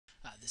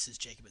this is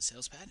Jacob at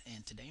SalesPad,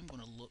 and today I'm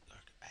going to look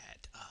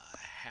at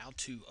how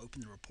to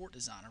open the report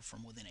designer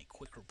from within a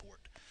quick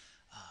report.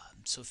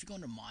 So if you go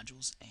into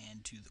modules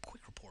and to the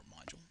quick report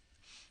module,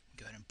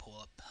 go ahead and pull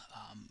up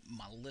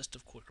my list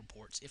of quick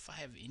reports. If I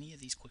have any of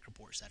these quick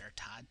reports that are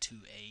tied to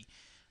a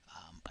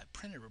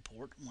printed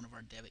report, one of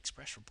our Dev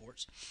Express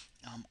reports,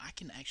 I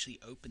can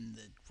actually open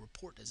the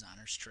report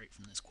designer straight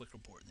from this quick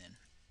report then.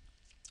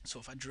 So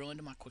if I drill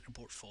into my quick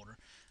report folder,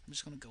 I'm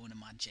just going to go into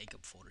my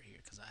Jacob folder here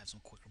because I have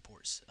some quick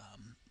reports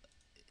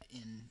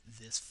in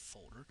this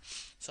folder.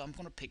 So I'm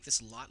going to pick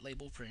this lot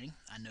label printing.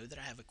 I know that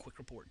I have a quick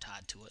report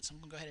tied to it, so I'm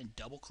going to go ahead and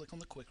double click on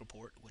the quick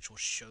report, which will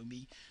show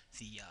me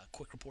the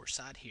quick report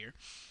side here.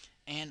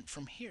 And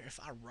from here, if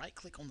I right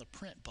click on the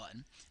print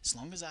button, as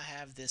long as I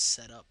have this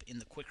set up in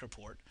the quick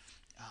report,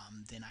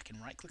 then I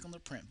can right click on the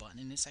print button,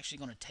 and it's actually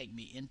going to take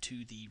me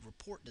into the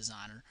report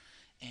designer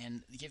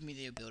and give me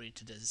the ability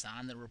to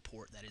design the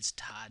report that is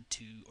tied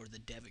to, or the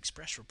Dev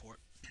Express report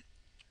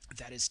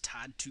that is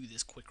tied to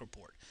this quick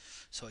report.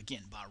 So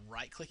again, by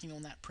right clicking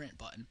on that print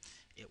button,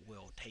 it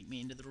will take me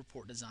into the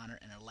report designer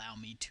and allow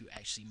me to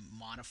actually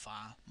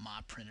modify my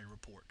printed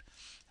report.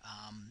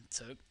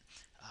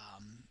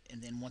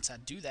 And then once I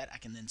do that, I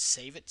can then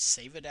save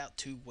it out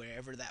to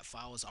wherever that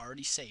file is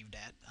already saved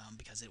at,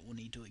 because it will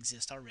need to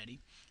exist already.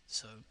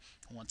 So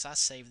once I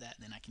save that,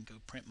 then I can go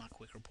print my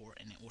quick report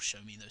and it will show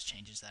me those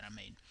changes that I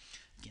made.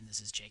 Again, this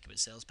is Jacob at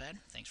SalesPad.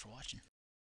 Thanks for watching.